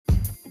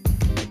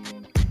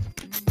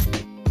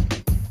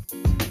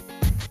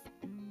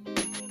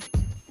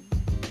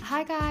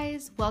Hi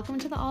guys, welcome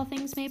to the All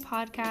Things May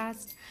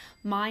podcast.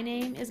 My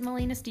name is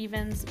Melina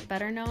Stevens,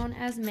 better known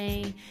as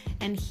May,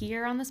 and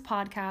here on this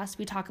podcast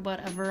we talk about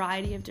a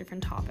variety of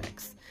different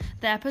topics.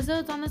 The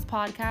episodes on this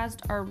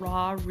podcast are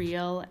raw,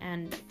 real,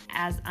 and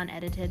as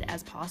unedited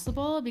as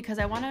possible because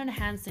I want to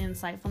enhance the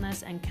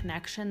insightfulness and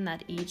connection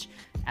that each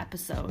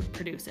episode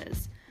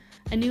produces.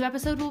 A new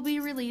episode will be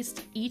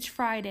released each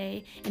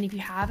Friday, and if you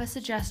have a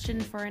suggestion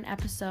for an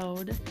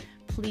episode,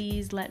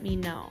 please let me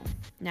know.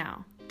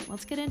 Now,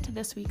 let's get into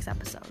this week's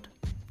episode.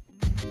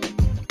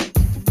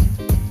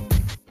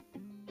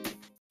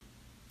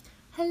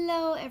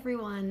 Hello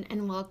everyone,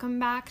 and welcome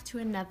back to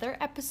another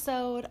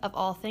episode of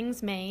All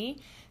Things May.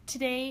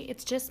 Today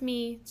it's just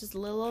me, just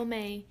little old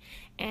May,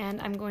 and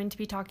I'm going to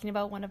be talking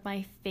about one of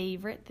my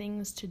favorite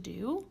things to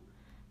do,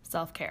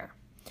 self-care.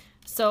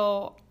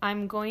 So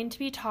I'm going to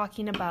be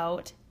talking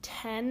about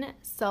 10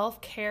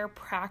 self-care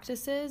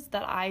practices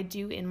that I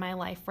do in my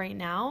life right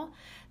now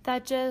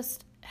that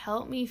just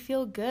help me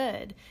feel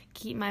good,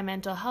 keep my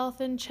mental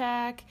health in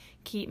check,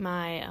 keep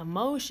my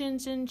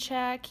emotions in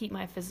check, keep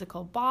my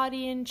physical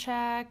body in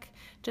check,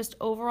 just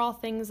overall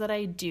things that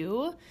I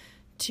do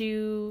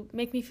to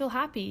make me feel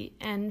happy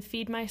and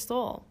feed my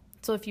soul.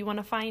 So if you want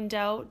to find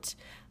out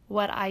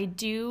what I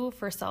do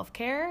for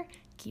self-care,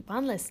 keep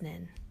on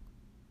listening.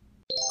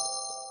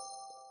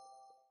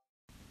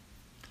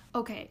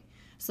 Okay,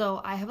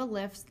 so I have a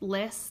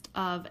list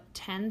of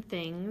 10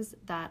 things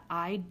that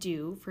I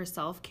do for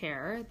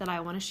self-care that I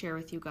want to share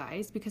with you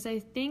guys because I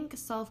think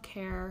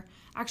self-care,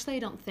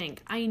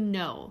 I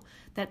know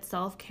that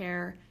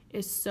self-care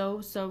is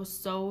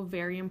so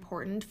very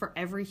important for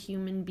every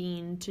human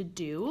being to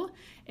do,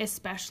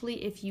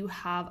 especially if you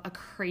have a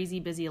crazy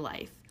busy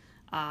life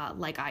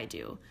like I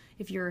do.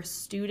 If you're a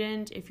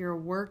student, if you're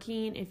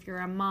working, if you're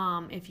a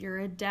mom, if you're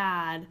a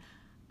dad,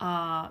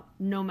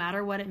 no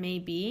matter what it may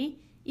be,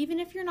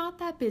 even if you're not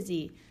that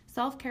busy,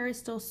 self-care is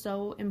still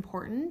so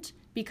important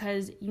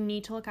because you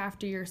need to look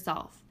after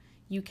yourself.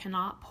 You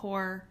cannot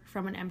pour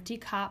from an empty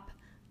cup.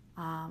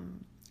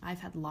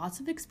 I've had lots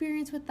of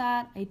experience with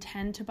that. I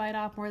tend to bite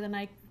off more than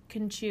I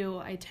can chew.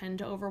 I tend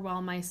to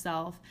overwhelm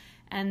myself,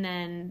 and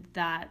then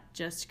that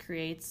just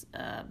creates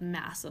a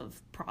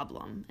massive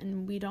problem.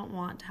 And we don't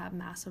want to have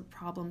massive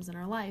problems in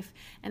our life.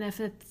 And if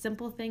a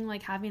simple thing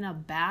like having a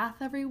bath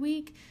every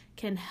week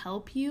can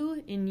help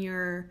you in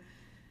your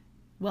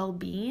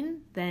well-being,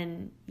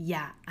 then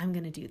yeah, I'm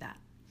going to do that.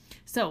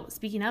 So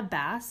speaking of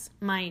baths,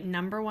 my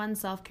number one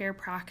self-care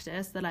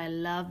practice that I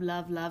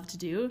love to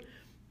do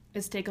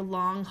is take a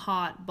long,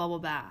 hot bubble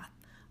bath.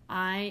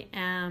 I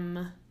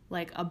am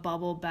like a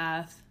bubble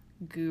bath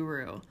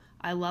guru.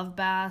 I love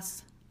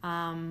baths.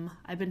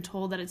 I've been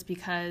told that it's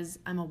because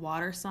I'm a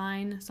water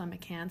sign, so I'm a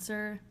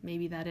Cancer.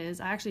 Maybe that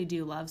is. I actually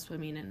do love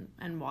swimming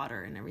and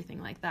water and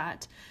everything like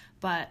that.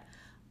 But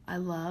I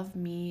love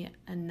me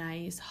a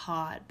nice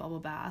hot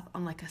bubble bath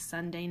on like a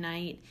Sunday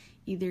night.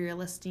 Either you're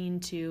listening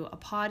to a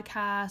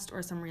podcast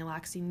or some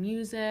relaxing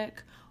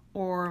music,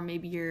 or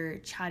maybe you're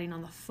chatting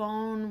on the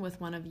phone with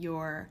one of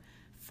your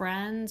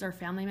friends or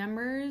family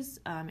members.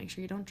 Make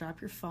sure you don't drop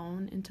your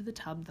phone into the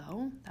tub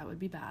though. That would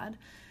be bad.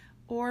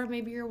 Or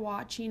maybe you're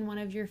watching one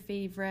of your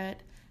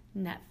favorite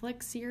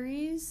Netflix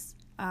series.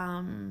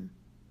 I'm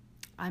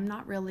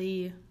not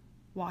really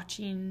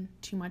watching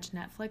too much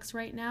Netflix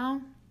right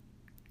now.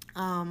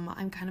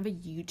 I'm kind of a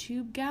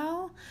YouTube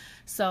gal,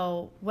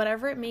 so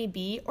whatever it may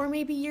be, or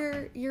maybe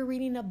you're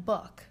reading a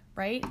book,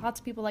 right?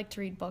 Lots of people like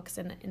to read books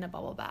in a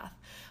bubble bath,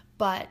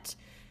 but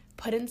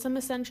put in some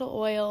essential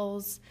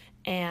oils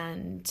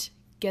and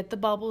get the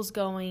bubbles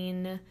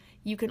going.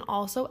 You can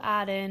also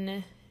add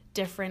in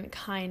different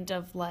kind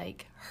of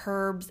like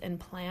herbs and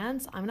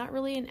plants. I'm not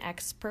really an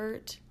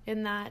expert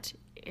in that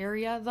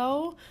area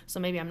though, so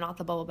maybe I'm not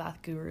the bubble bath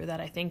guru that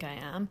I think I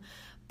am.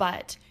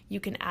 But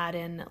you can add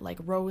in like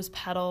rose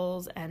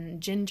petals,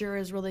 and ginger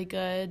is really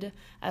good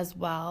as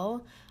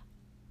well.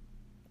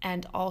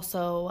 And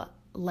also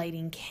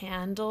lighting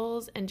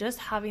candles and just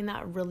having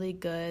that really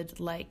good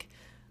like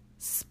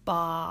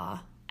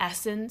spa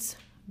essence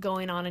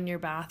going on in your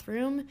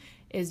bathroom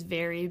is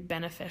very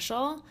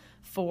beneficial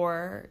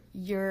for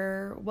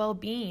your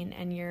well-being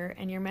and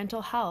your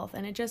mental health.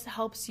 And it just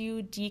helps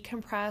you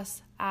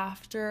decompress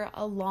after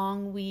a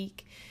long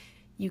week.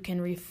 You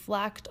can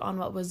reflect on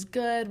what was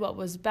good, what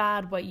was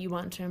bad, what you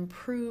want to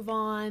improve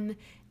on.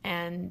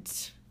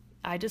 And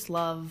I just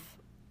love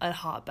a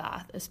hot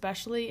bath,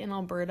 especially in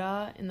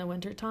Alberta in the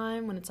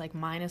wintertime when it's like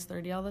minus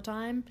 30 all the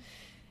time.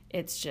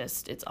 It's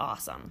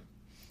awesome.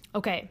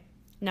 Okay,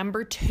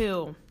 number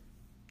 2.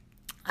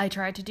 I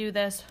try to do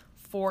this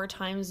 4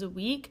 times a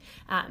week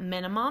at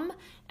minimum,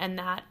 and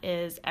that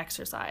is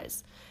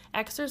exercise.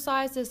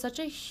 Exercise is such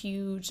a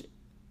huge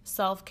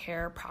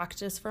self-care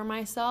practice for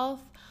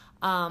myself.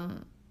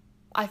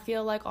 I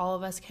feel like all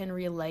of us can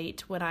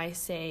relate when I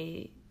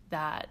say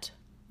that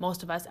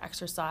most of us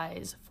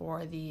exercise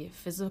for the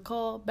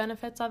physical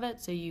benefits of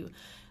it. So you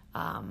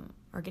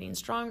are getting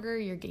stronger,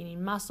 you're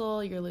gaining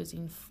muscle, you're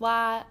losing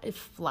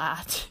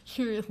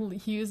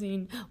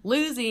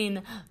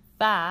losing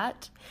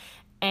fat,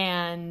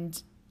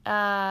 and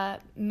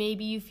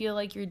maybe you feel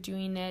like you're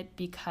doing it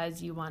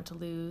because you want to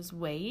lose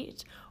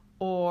weight,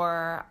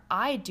 or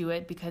I do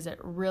it because it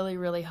really,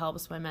 really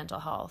helps my mental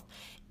health.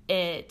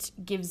 It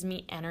gives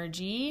me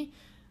energy.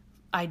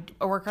 I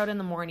work out in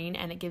the morning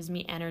and it gives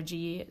me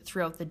energy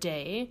throughout the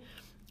day.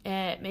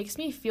 It makes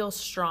me feel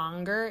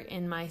stronger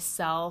in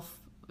myself,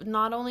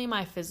 not only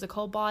my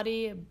physical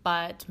body,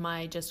 but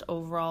my just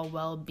overall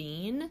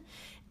well-being.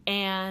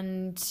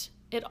 And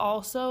it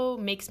also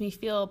makes me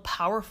feel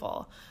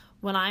powerful.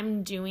 When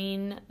I'm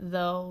doing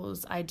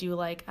those, I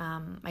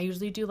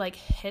usually do like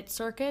HIIT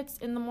circuits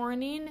in the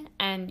morning.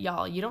 And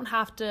y'all, you don't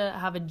have to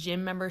have a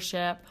gym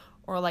membership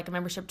or like a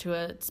membership to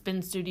a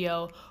spin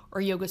studio or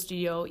yoga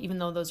studio, even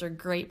though those are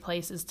great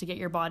places to get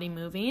your body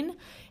moving.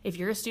 If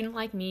you're a student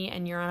like me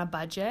and you're on a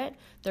budget,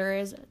 there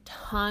is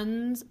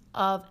tons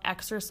of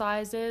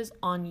exercises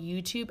on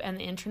YouTube and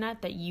the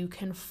internet that you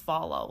can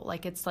follow.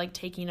 Like it's like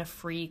taking a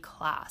free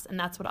class, and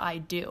that's what I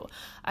do.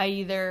 I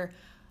either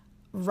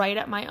write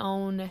at my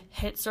own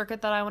HIIT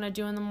circuit that I want to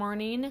do in the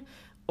morning,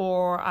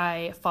 or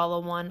I follow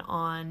one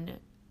on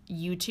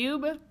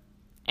YouTube,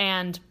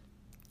 and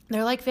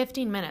they're like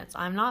 15 minutes.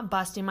 I'm not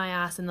busting my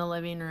ass in the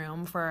living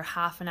room for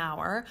half an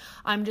hour.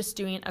 I'm just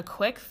doing a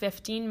quick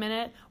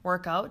 15-minute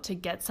workout to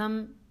get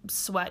some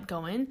sweat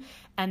going.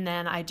 And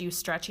then I do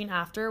stretching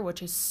after,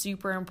 which is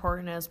super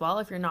important as well.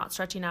 If you're not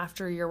stretching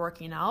after you're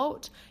working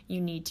out,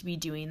 you need to be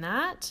doing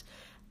that.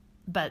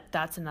 But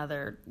that's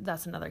another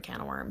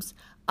can of worms.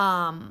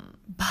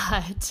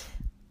 But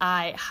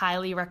I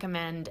highly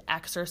recommend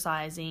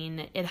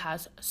exercising. It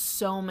has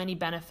so many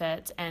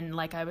benefits. And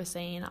like I was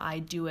saying, I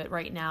do it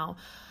right now.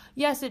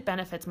 Yes, it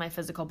benefits my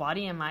physical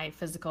body and my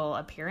physical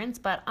appearance,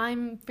 but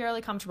I'm fairly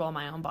comfortable in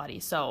my own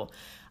body. So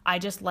I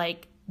just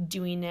like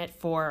doing it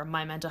for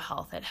my mental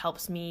health. It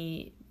helps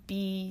me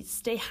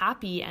stay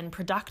happy and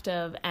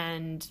productive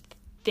and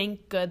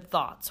think good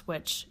thoughts,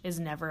 which is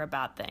never a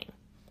bad thing.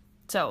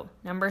 So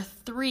number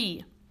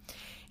 3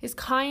 is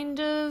kind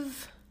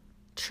of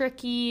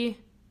tricky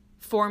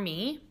for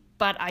me,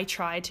 but I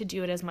try to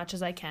do it as much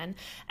as I can,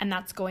 and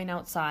that's going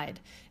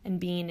outside and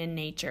being in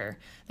nature.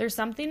 There's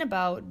something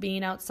about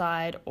being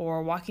outside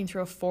or walking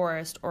through a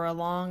forest or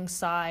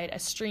alongside a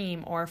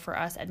stream, or for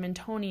us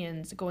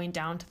Edmontonians, going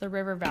down to the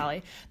river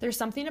valley. There's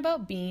something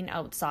about being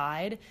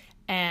outside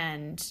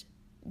and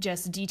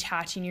just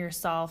detaching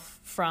yourself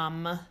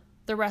from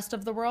the rest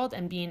of the world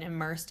and being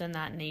immersed in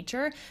that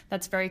nature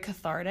that's very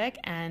cathartic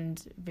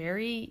and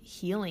very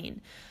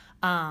healing.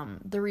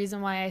 The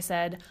reason why I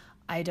said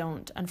I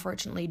don't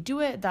unfortunately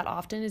do it that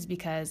often is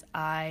because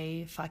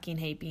I fucking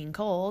hate being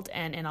cold,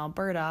 and in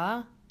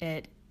Alberta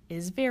it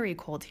is very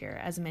cold here,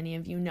 as many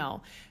of you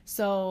know.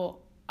 So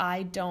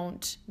I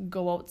don't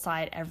go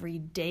outside every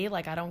day.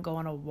 Like I don't go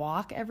on a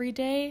walk every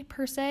day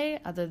per se,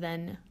 other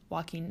than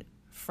walking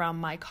from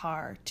my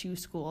car to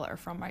school or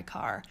from my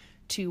car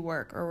to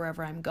work or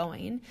wherever I'm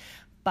going.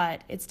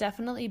 But it's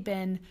definitely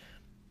been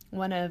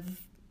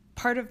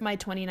part of my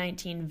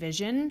 2019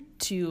 vision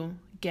to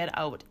get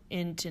out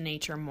into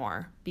nature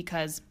more,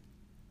 because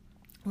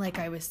like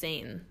I was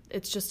saying,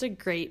 it's just a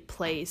great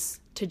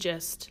place to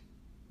just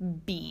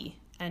be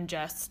and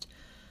just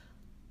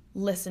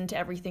listen to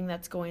everything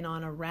that's going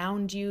on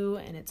around you.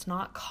 And it's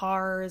not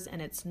cars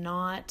and it's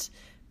not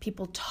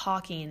people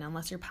talking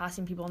unless you're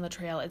passing people on the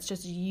trail. It's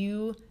just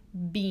you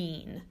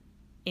being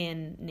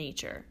in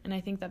nature. And I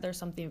think that there's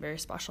something very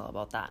special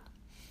about that.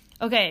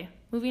 Okay,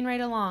 moving right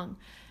along.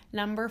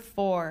 Number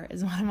 4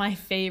 is one of my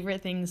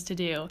favorite things to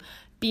do,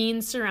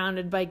 being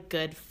surrounded by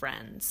good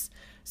friends.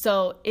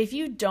 So if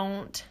you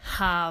don't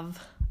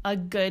have a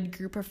good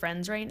group of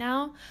friends right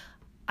now,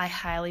 I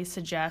highly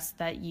suggest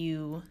that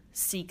you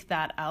seek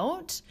that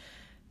out,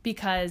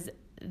 because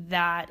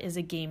that is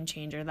a game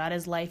changer. That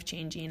is life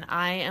changing.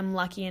 I am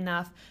lucky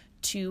enough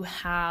to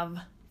have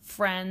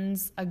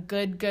friends, a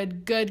good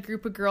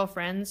group of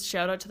girlfriends.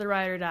 Shout out to the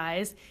Ride or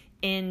Dies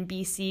in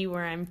BC,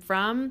 where I'm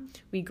from.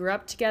 We grew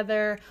up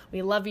together.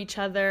 We love each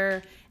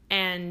other.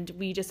 And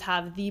we just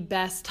have the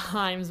best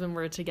times when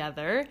we're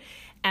together.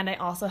 And I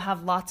also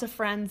have lots of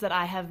friends that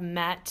I have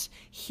met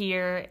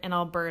here in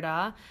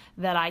Alberta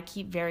that I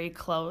keep very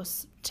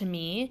close to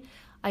me.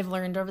 I've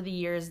learned over the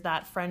years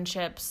that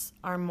friendships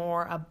are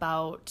more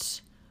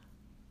about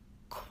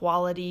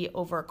quality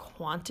over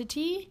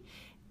quantity.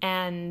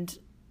 And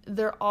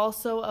they're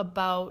also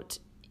about,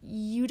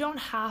 you don't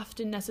have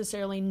to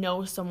necessarily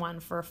know someone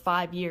for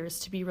 5 years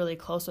to be really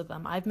close with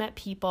them. I've met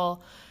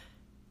people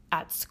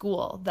at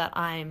school that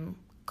I'm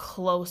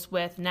close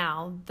with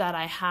now that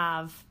I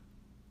have,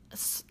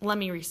 let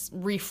me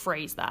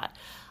rephrase that.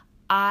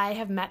 I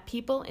have met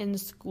people in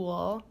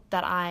school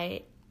that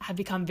I have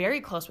become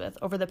very close with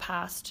over the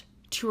past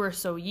 2 or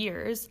so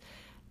years,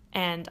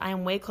 and I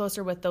am way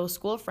closer with those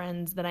school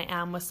friends than I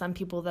am with some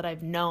people that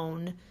I've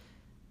known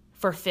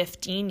for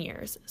 15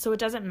 years. So it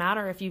doesn't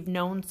matter if you've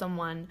known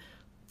someone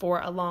for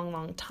a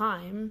long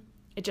time.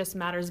 It just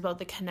matters about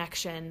the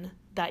connection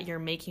that you're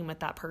making with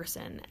that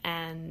person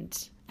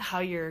and how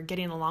you're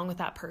getting along with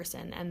that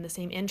person and the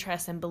same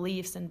interests and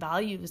beliefs and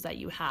values that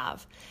you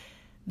have.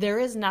 There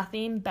is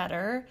nothing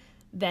better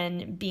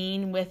than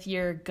being with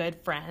your good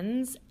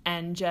friends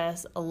and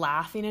just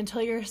laughing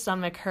until your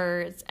stomach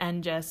hurts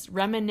and just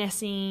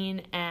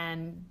reminiscing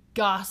and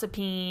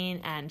gossiping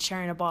and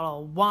sharing a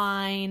bottle of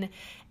wine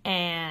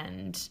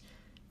and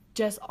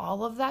just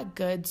all of that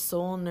good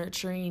soul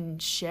nurturing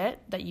shit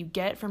that you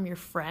get from your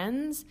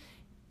friends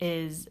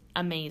is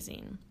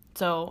amazing.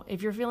 So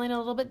if you're feeling a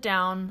little bit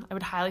down, I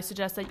would highly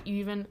suggest that you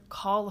even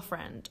call a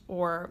friend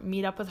or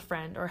meet up with a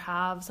friend or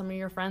have some of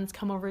your friends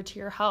come over to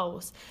your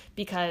house,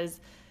 because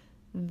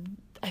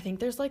I think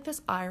there's like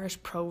this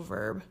Irish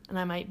proverb, and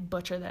I might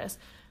butcher this,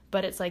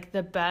 but it's like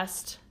the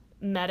best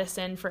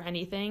medicine for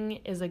anything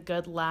is a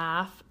good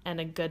laugh and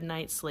a good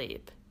night's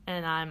sleep.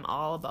 And I'm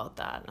all about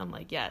that. I'm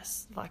like,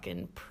 yes,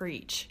 fucking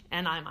preach.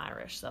 And I'm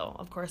Irish, so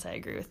of course I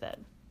agree with it.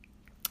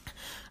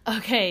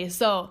 Okay,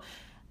 so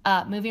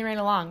moving right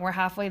along, we're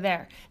halfway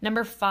there.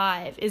 Number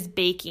 5 is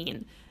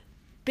baking.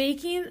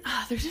 Baking,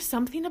 there's just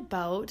something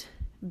about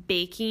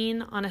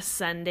baking on a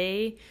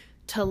Sunday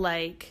to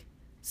like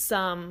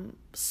some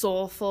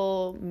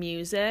soulful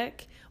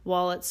music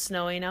while it's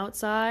snowing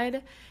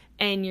outside,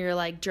 and you're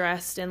like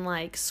dressed in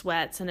like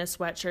sweats and a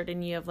sweatshirt,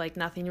 and you have like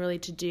nothing really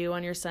to do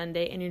on your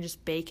Sunday, and you're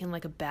just baking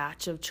like a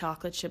batch of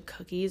chocolate chip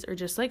cookies, or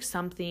just like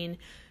something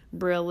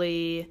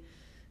really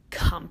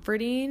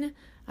comforting.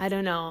 I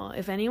don't know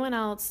if anyone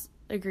else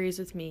agrees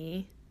with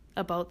me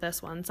about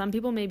this one. Some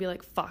people may be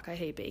like, fuck, I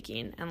hate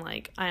baking, and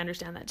like I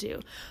understand that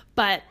too,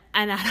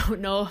 and I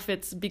don't know if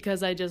it's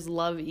because I just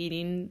love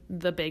eating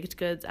the baked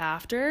goods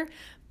after,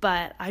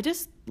 but I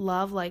just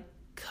love like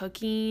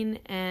cooking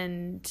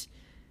and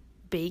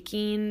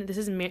baking. This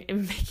is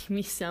making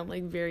me sound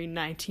like very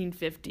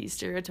 1950s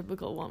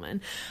stereotypical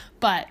woman,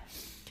 but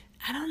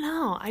I don't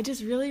know, I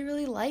just really,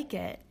 really like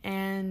it.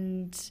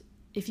 And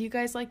if you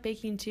guys like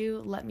baking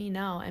too, let me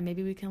know, and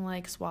maybe we can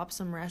like swap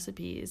some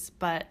recipes.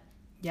 But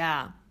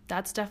yeah,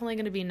 that's definitely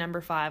going to be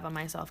number 5 on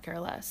my self-care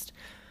list.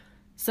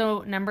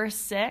 So number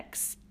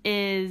 6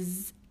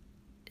 is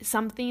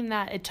something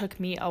that it took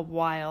me a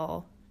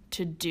while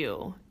to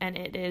do, and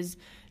it is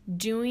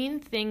doing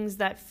things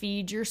that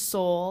feed your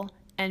soul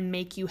and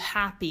make you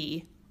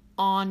happy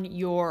on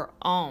your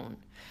own.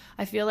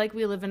 I feel like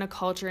we live in a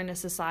culture, in a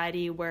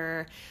society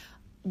where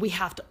we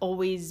have to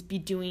always be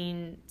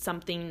doing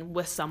something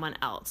with someone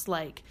else.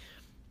 Like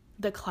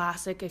the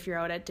classic, if you're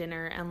out at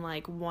dinner and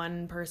like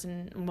one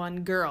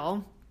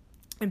girl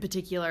in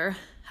particular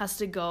has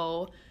to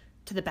go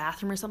to the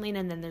bathroom or something,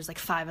 and then there's like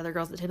 5 other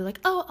girls at the table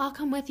like, oh, I'll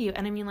come with you.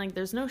 And I mean, like,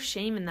 there's no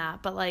shame in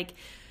that, but like,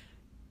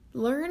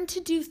 learn to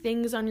do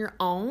things on your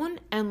own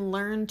and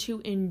learn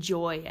to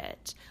enjoy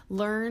it.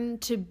 Learn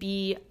to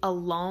be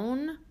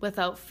alone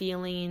without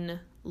feeling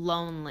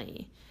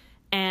lonely.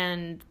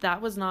 And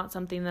that was not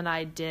something that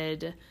I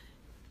did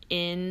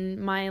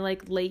in my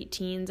like late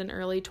teens and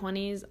early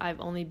 20s. I've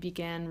only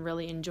began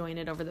really enjoying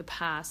it over the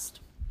past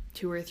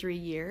 2 or 3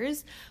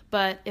 years.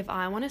 But if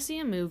I want to see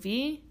a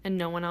movie and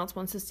no one else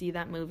wants to see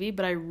that movie,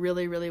 but I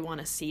really, really want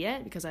to see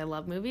it because I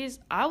love movies,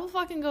 I will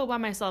fucking go by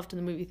myself to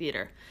the movie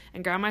theater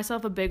and grab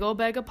myself a big old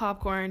bag of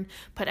popcorn,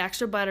 put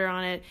extra butter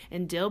on it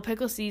and dill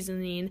pickle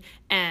seasoning,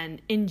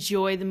 and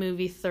enjoy the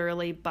movie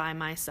thoroughly by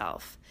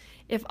myself.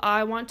 If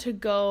I want to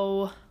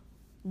go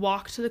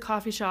walk to the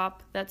coffee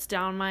shop that's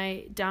down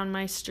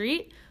my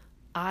street,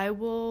 I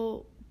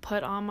will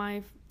put on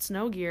my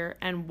snow gear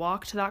and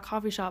walk to that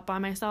coffee shop by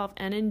myself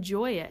and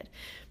enjoy it.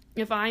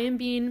 If I am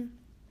being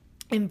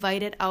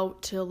invited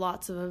out to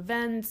lots of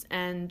events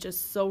and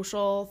just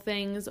social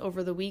things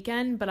over the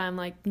weekend, but I'm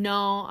like,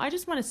 no, I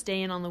just want to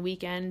stay in on the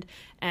weekend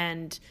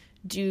and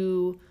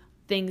do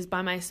things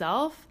by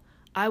myself,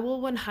 I will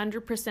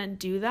 100%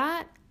 do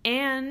that,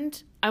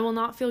 and I will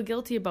not feel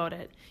guilty about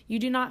it. You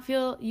do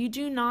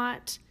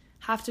not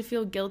have to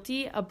feel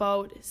guilty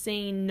about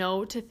saying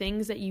no to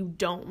things that you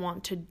don't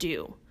want to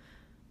do.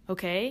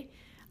 Okay?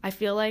 I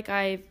feel like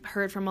I've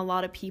heard from a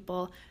lot of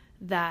people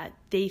that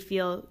they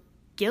feel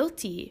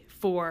guilty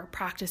for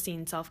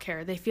practicing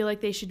self-care. They feel like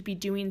they should be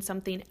doing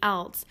something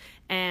else,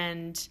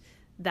 and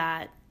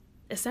that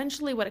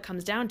essentially what it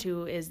comes down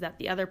to is that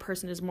the other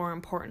person is more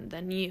important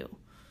than you.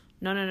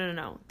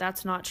 No.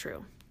 That's not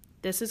true.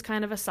 This is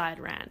kind of a side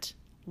rant.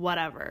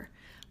 Whatever.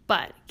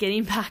 But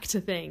getting back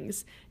to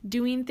things,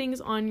 doing things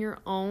on your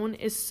own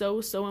is so,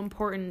 so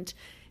important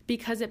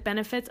because it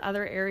benefits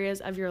other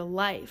areas of your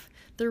life.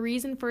 The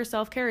reason for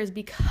self-care is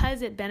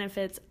because it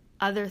benefits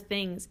other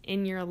things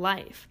in your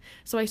life.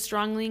 So I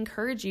strongly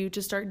encourage you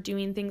to start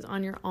doing things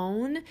on your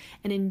own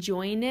and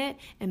enjoying it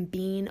and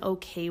being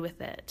okay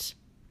with it.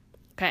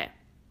 Okay,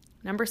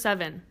 number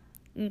 7.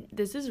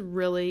 This is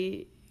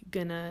really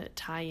gonna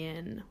tie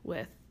in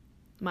with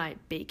my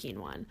baking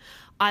one.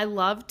 I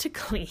love to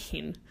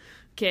clean,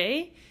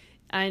 okay?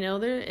 I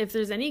know if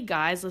there's any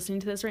guys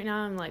listening to this right now,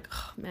 I'm like,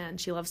 oh man,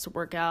 she loves to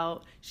work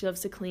out, she loves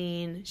to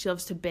clean, she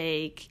loves to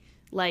bake.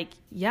 Like,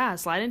 yeah,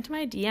 slide into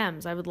my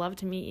DMs. I would love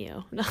to meet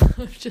you. No,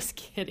 I'm just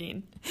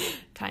kidding.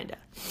 Kinda.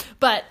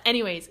 But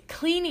anyways,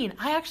 cleaning.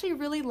 I actually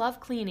really love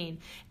cleaning.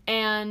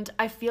 And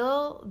I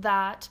feel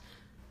that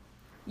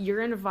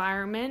your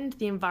environment,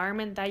 the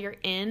environment that you're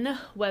in,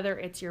 whether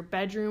it's your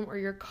bedroom or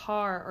your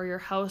car or your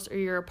house or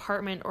your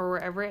apartment or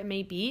wherever it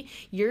may be,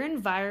 your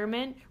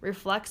environment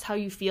reflects how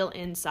you feel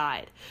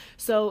inside.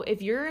 So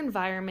if your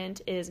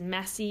environment is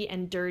messy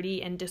and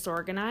dirty and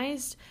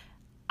disorganized,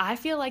 I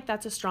feel like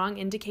that's a strong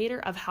indicator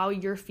of how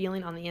you're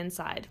feeling on the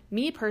inside.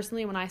 Me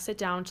personally, when I sit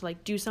down to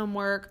like do some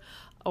work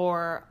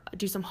or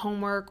do some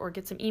homework or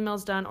get some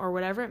emails done or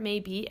whatever it may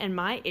be, and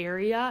my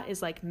area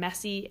is like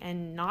messy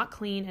and not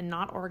clean and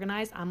not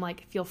organized, I'm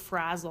like feel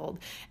frazzled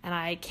and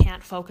I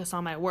can't focus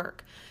on my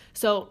work.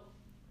 So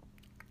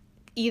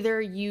either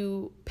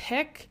you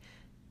pick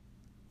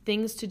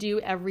things to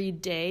do every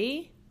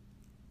day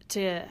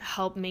to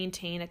help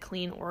maintain a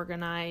clean,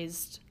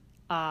 organized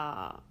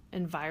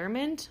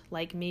environment,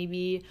 like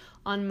maybe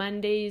on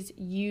Mondays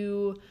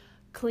you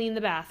clean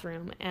the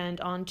bathroom, and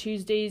on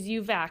Tuesdays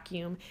you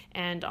vacuum,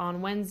 and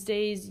on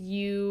Wednesdays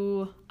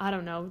you,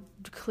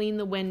 clean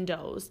the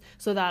windows,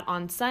 so that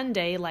on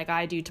Sunday, like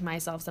I do to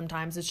myself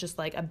sometimes, it's just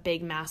like a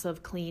big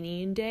massive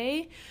cleaning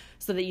day,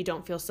 so that you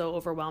don't feel so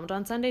overwhelmed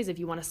on Sundays. If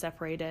you want to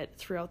separate it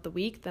throughout the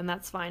week, then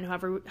that's fine,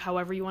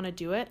 however you want to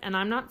do it. And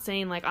I'm not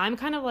saying, like, I'm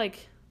kind of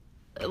like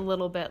a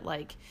little bit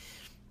like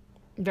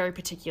very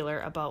particular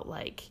about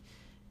like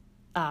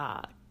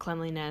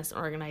cleanliness,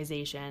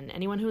 organization.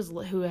 Anyone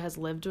who has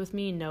lived with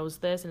me knows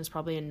this and is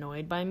probably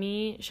annoyed by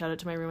me. Shout out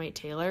to my roommate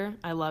Taylor.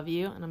 I love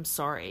you and I'm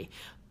sorry.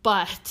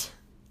 But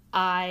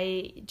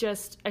I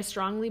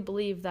strongly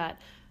believe that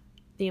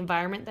the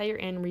environment that you're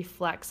in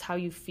reflects how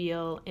you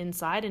feel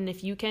inside. And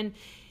if you can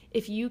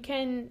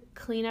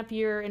clean up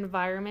your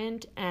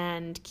environment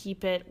and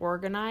keep it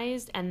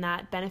organized, and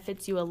that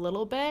benefits you a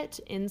little bit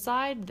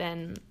inside,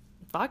 then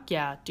fuck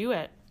yeah, do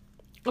it.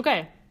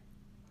 Okay.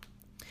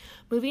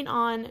 Moving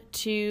on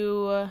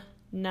to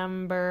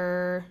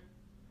number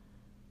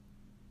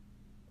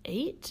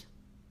 8.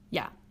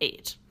 Yeah,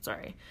 8.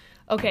 Sorry.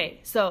 Okay,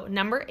 so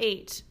number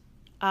 8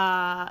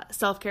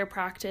 self-care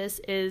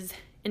practice is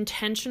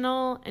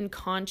intentional and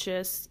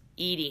conscious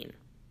eating.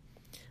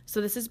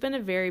 So this has been a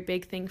very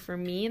big thing for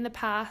me in the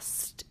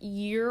past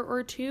year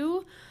or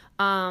two,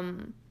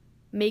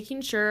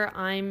 making sure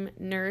I'm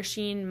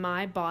nourishing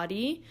my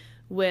body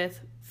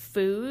with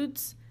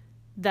foods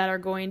that are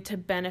going to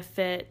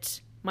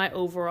benefit my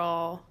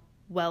overall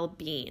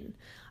well-being.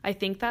 I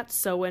think that's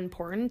so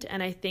important,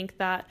 and I think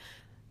that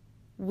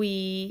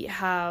we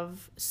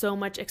have so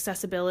much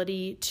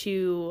accessibility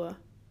to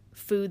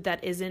food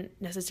that isn't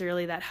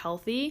necessarily that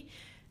healthy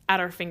at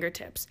our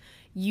fingertips.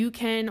 You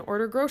can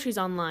order groceries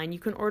online, you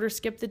can order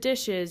skip the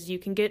dishes, you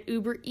can get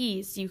Uber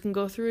Eats, you can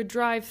go through a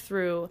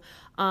drive-through.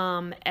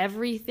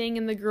 Everything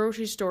in the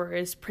grocery store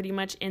is pretty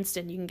much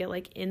instant. You can get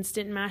like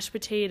instant mashed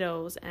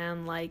potatoes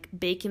and like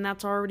bacon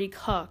that's already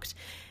cooked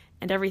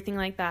and everything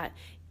like that.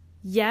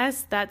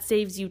 Yes, that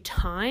saves you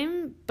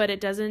time, but it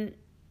doesn't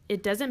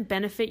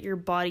benefit your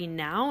body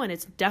now, and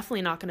it's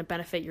definitely not going to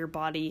benefit your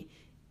body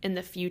in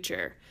the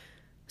future.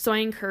 So I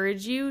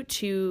encourage you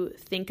to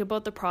think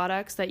about the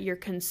products that you're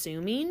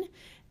consuming,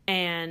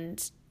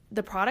 and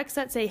the products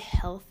that say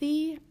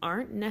healthy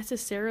aren't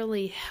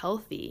necessarily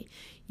healthy.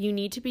 You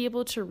need to be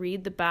able to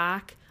read the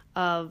back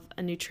of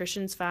a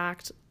nutrition's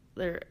fact.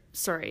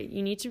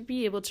 You need to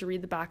be able to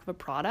read the back of a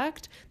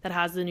product that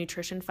has the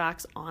nutrition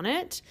facts on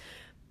it,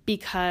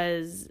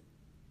 because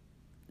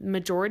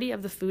majority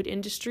of the food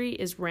industry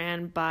is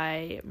ran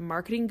by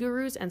marketing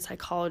gurus and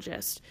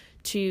psychologists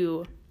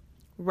to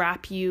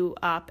wrap you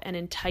up and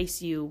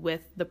entice you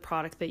with the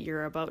product that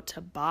you're about to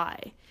buy.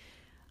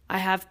 I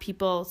have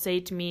people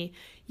say to me,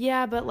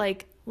 yeah, but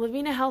like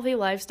living a healthy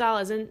lifestyle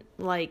isn't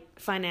like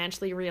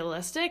financially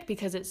realistic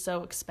because it's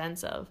so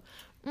expensive.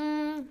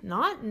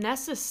 Not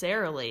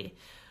necessarily.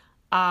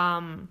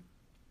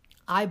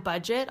 I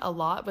budget a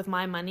lot with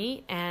my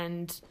money,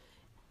 and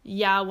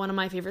yeah, one of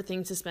my favorite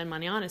things to spend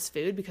money on is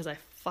food because I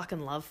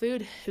fucking love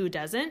food. Who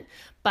doesn't?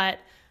 But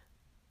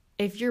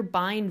if you're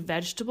buying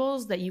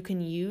vegetables that you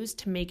can use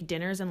to make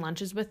dinners and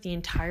lunches with the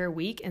entire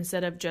week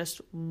instead of just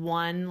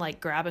one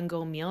like grab and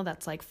go meal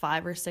that's like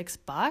 $5 or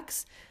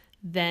 $6,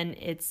 then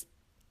it's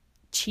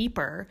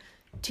cheaper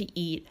to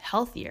eat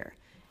healthier.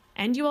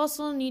 And you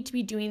also need to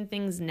be doing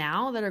things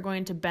now that are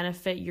going to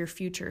benefit your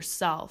future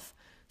self.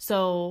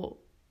 So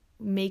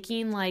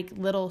making like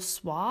little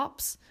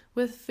swaps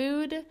with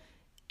food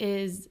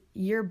is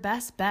your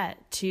best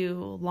bet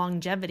to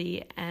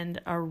longevity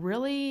and a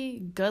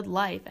really good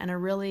life and a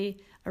really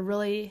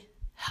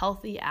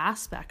healthy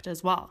aspect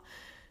as well.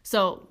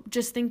 So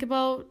just think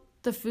about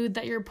the food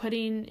that you're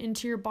putting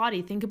into your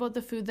body. Think about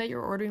the food that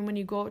you're ordering when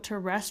you go out to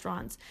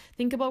restaurants.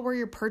 Think about where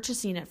you're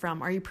purchasing it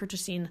from. Are you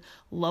purchasing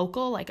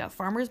local, like a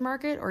farmer's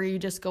market, or are you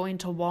just going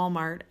to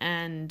Walmart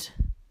and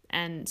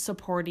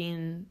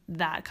supporting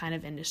that kind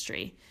of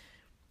industry?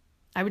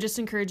 I would just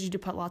encourage you to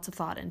put lots of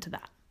thought into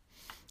that.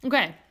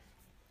 Okay,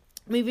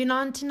 moving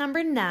on to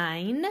number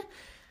 9.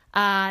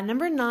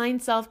 Number 9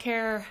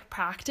 self-care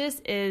practice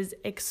is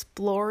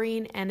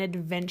exploring and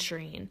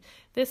adventuring.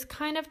 This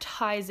kind of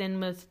ties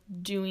in with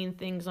doing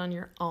things on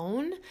your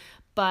own,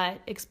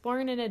 but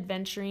exploring and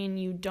adventuring,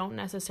 you don't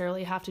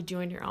necessarily have to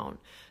do on your own.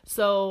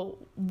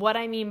 So what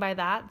I mean by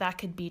that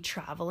could be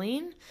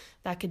traveling.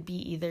 That could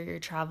be either you're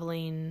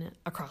traveling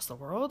across the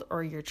world,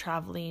 or you're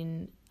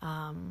traveling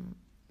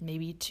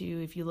maybe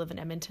to, if you live in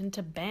Edmonton,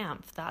 to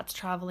Banff. That's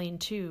traveling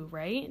too,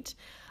 right?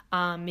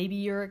 Maybe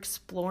you're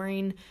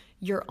exploring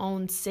your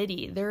own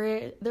city.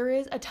 There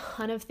is a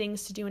ton of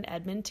things to do in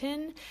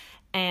Edmonton,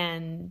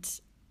 and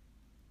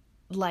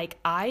like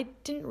I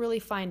didn't really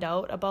find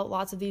out about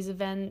lots of these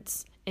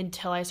events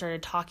until I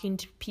started talking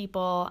to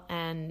people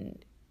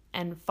and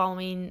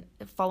following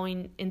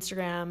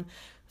Instagram,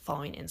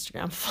 following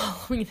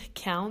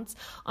accounts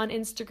on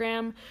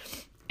Instagram,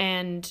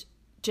 and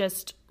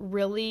just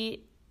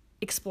really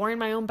exploring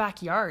my own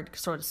backyard,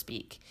 so to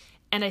speak.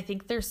 And I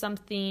think there's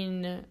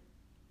something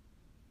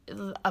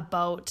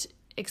about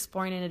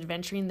exploring and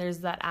adventuring. There's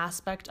that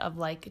aspect of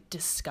like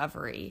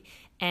discovery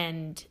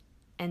and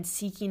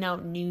seeking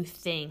out new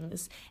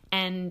things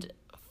and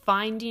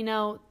finding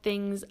out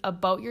things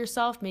about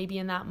yourself, maybe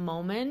in that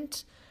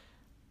moment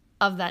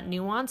of that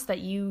nuance that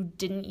you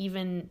didn't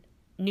even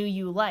knew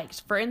you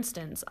liked. For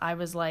instance, I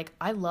was like,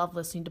 I love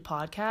listening to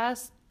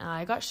podcasts.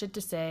 I got shit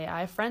to say.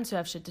 I have friends who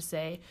have shit to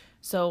say.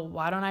 So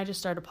why don't I just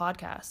start a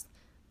podcast?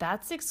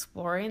 That's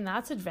exploring,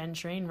 that's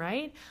adventuring,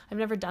 right? I've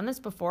never done this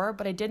before,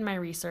 but I did my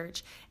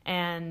research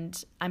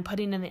and I'm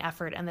putting in the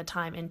effort and the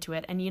time into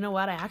it. And you know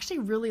what? I actually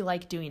really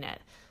like doing it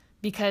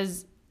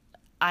because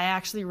I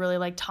actually really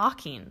like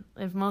talking.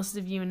 If most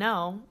of you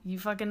know, you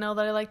fucking know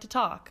that I like to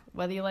talk,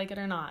 whether you like it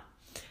or not.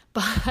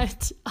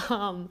 But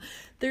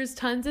there's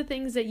tons of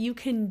things that you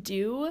can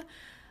do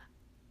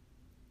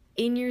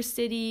in your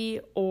city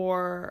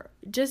or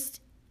just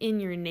in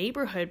your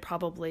neighborhood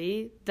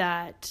probably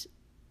that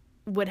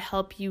would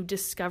help you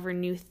discover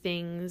new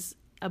things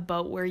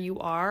about where you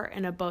are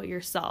and about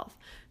yourself.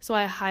 So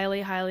I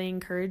highly, highly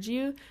encourage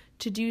you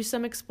to do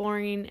some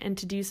exploring and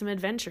to do some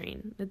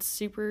adventuring. It's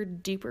super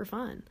duper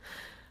fun.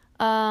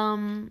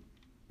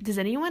 Does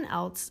anyone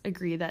else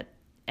agree that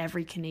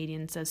every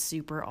Canadian says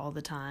super all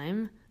the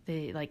time?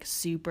 They like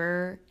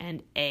super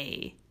and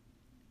A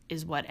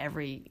is what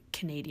every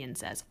Canadian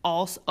says.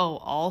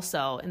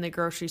 Also in the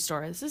grocery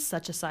store, this is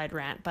such a side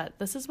rant, but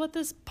this is what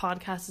this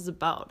podcast is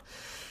about.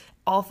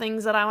 All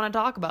things that I want to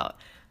talk about.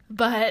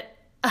 But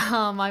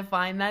I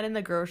find that in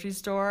the grocery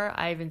store,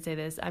 I even say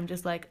this, I'm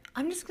just like,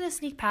 I'm just going to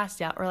sneak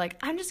past ya, or like,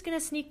 I'm just going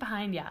to sneak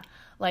behind ya.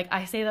 Like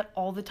I say that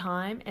all the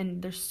time,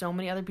 and there's so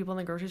many other people in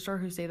the grocery store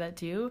who say that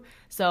too.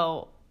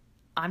 So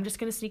I'm just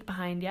going to sneak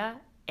behind ya.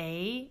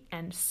 A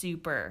and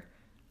super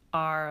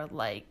are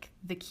like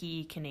the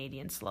key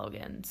Canadian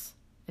slogans.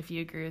 If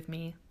you agree with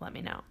me, let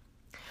me know.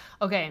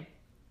 Okay,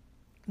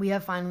 we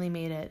have finally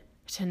made it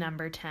to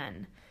number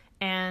 10.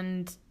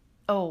 And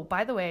oh,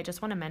 by the way, I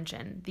just want to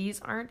mention,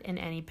 these aren't in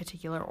any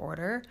particular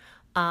order.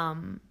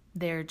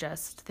 They're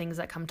just things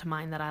that come to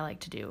mind that I like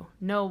to do.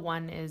 No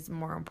one is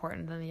more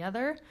important than the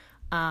other.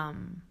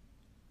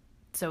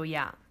 So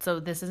yeah, so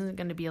this isn't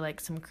going to be like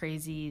some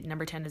crazy,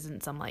 number 10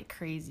 isn't some like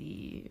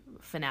crazy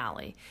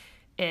finale.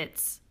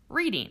 It's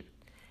reading.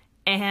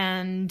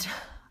 And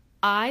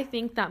I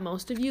think that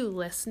most of you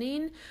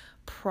listening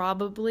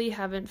probably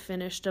haven't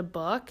finished a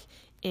book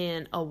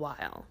in a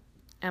while.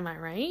 Am I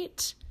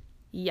right?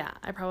 Yeah,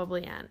 I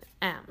probably am.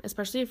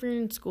 Especially if you're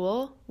in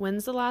school.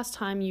 When's the last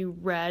time you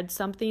read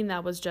something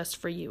that was just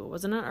for you? It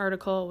wasn't an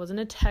article. It wasn't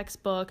a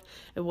textbook.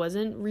 It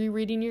wasn't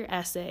rereading your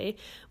essay.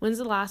 When's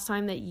the last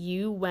time that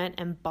you went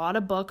and bought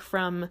a book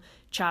from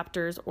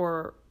Chapters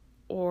or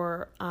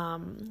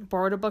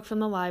borrowed a book from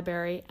the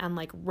library and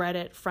like read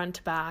it front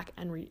to back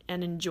and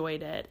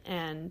enjoyed it,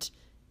 and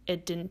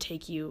it didn't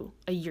take you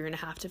a year and a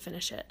half to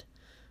finish it?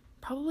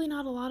 Probably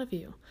not a lot of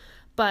you.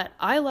 But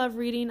I love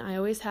reading. I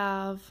always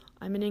have.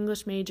 I'm an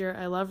English major.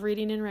 I love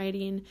reading and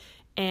writing.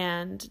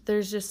 And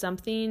there's just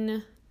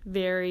something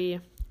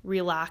very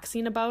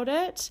relaxing about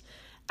it.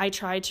 I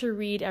try to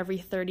read every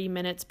 30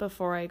 minutes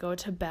before I go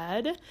to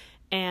bed.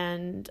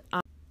 And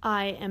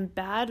I am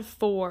bad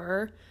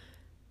for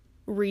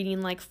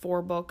reading like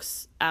 4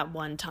 books at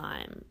one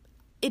time.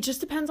 It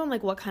just depends on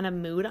like what kind of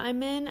mood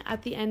I'm in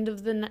at the end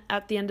of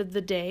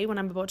the day when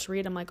I'm about to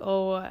read. I'm like,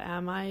 oh,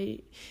 am I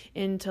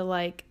into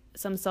like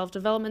some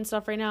self-development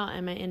stuff right now?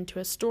 Am I into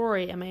a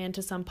story? Am I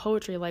into some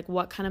poetry? Like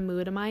what kind of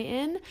mood am I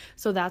in?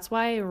 So that's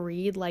why I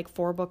read like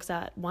 4 books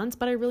at once,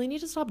 but I really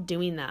need to stop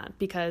doing that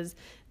because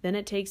then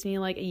it takes me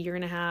like a year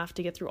and a half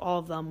to get through all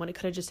of them when it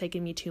could have just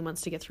taken me 2 months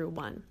to get through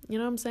one. You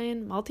know what I'm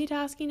saying?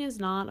 Multitasking is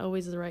not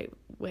always the right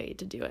way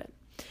to do it.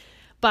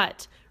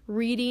 But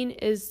reading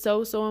is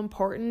so, so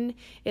important.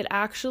 It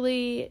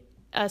actually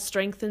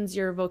strengthens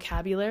your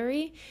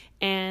vocabulary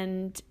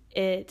and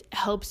it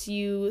helps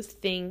you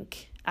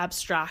think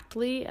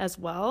abstractly as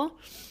well.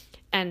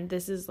 And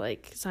this is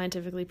like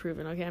scientifically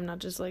proven, okay? I'm not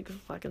just like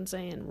fucking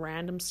saying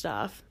random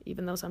stuff,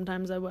 even though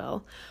sometimes I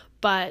will.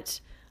 But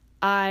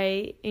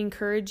I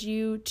encourage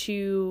you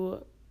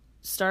to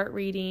start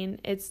reading.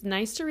 It's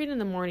nice to read in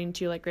the morning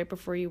too, like right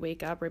before you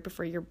wake up, right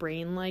before your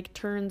brain like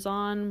turns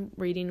on,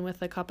 reading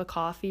with a cup of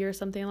coffee or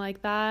something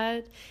like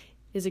that.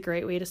 is a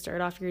great way to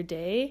start off your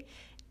day.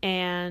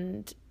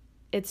 And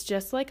it's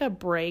just like a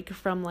break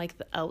from like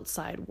the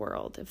outside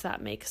world, if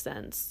that makes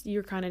sense.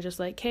 You're kind of just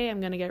like, hey, I'm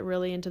going to get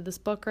really into this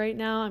book right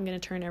now. I'm going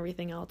to turn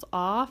everything else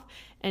off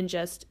and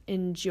just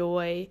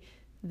enjoy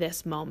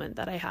this moment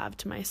that I have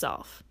to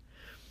myself.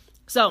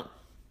 So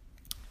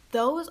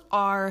those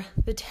are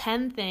the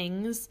 10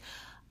 things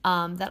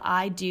that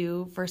I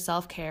do for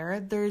self-care.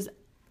 There's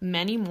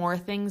many more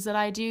things that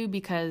I do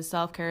because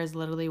self-care is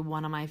literally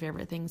one of my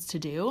favorite things to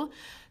do.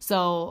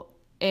 So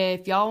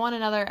if y'all want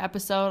another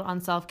episode on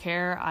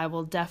self-care, I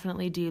will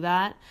definitely do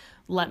that.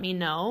 Let me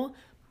know.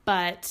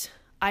 But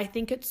I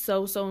think it's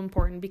so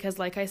important because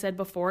like I said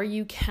before,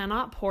 you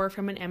cannot pour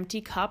from an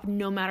empty cup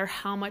no matter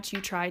how much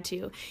you try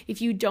to.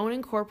 If you don't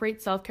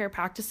incorporate self-care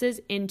practices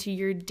into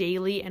your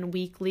daily and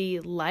weekly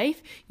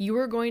life, you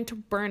are going to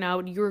burn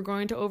out, you are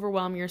going to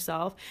overwhelm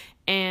yourself,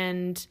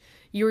 and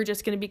you're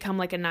just going to become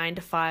like a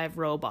 9-to-5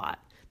 robot.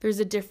 There's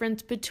a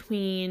difference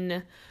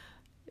between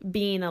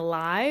being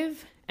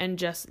alive and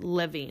just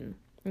living,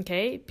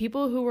 okay?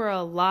 People who are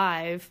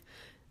alive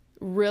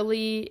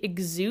really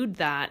exude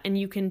that, and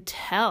you can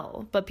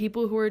tell, but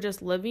people who are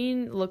just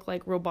living look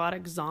like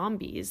robotic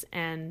zombies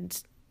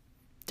and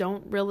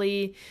don't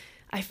really,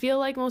 I feel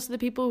like most of the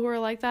people who are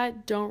like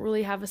that don't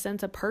really have a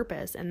sense of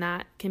purpose, and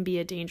that can be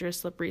a dangerous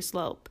slippery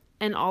slope.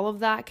 And all of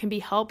that can be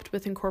helped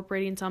with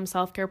incorporating some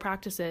self-care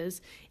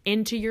practices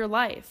into your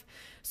life.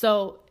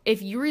 So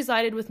if you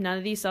resided with none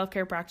of these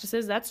self-care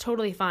practices, that's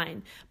totally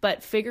fine.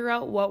 But figure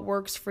out what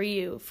works for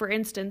you. For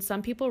instance,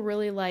 some people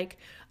really like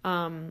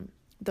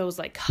those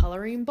like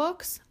coloring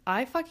books.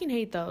 I fucking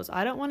hate those.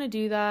 I don't want to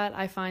do that.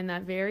 I find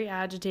that very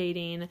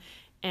agitating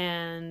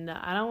and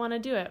I don't want to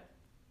do it.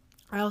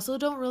 I also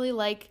don't really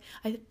like,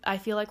 I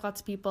feel like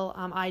lots of people,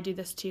 I do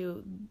this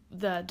too,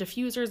 the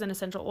diffusers and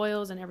essential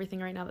oils and everything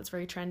right now that's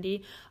very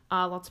trendy.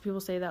 Lots of people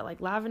say that like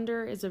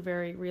lavender is a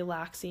very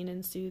relaxing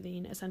and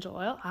soothing essential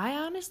oil. I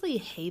honestly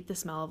hate the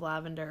smell of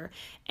lavender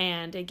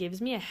and it gives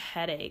me a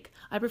headache.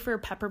 I prefer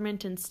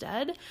peppermint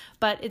instead,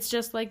 but it's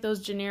just like those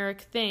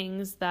generic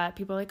things that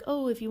people are like,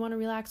 oh, if you want to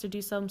relax or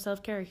do some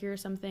self-care, here are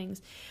some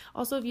things.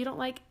 Also, if you don't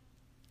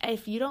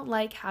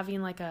like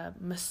having like a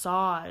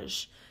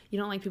massage, you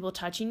don't like people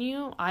touching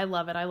you, I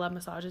love it. I love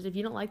massages. If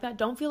you don't like that,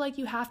 don't feel like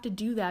you have to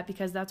do that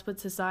because that's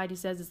what society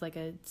says is like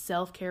a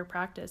self-care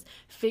practice.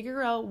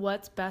 Figure out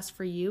what's best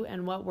for you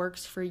and what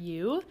works for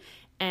you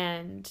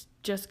and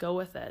just go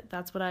with it.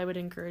 That's what I would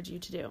encourage you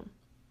to do.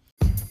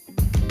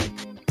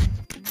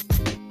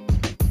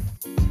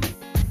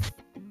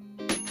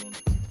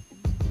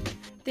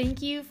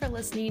 Thank you for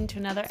listening to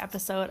another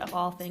episode of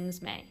All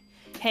Things May.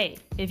 Hey,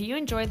 if you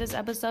enjoyed this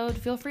episode,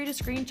 feel free to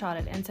screenshot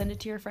it and send it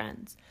to your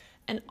friends.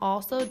 And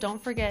also,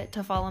 don't forget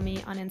to follow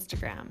me on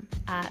Instagram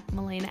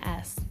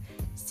 @MelenaS.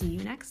 See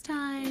you next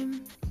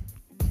time.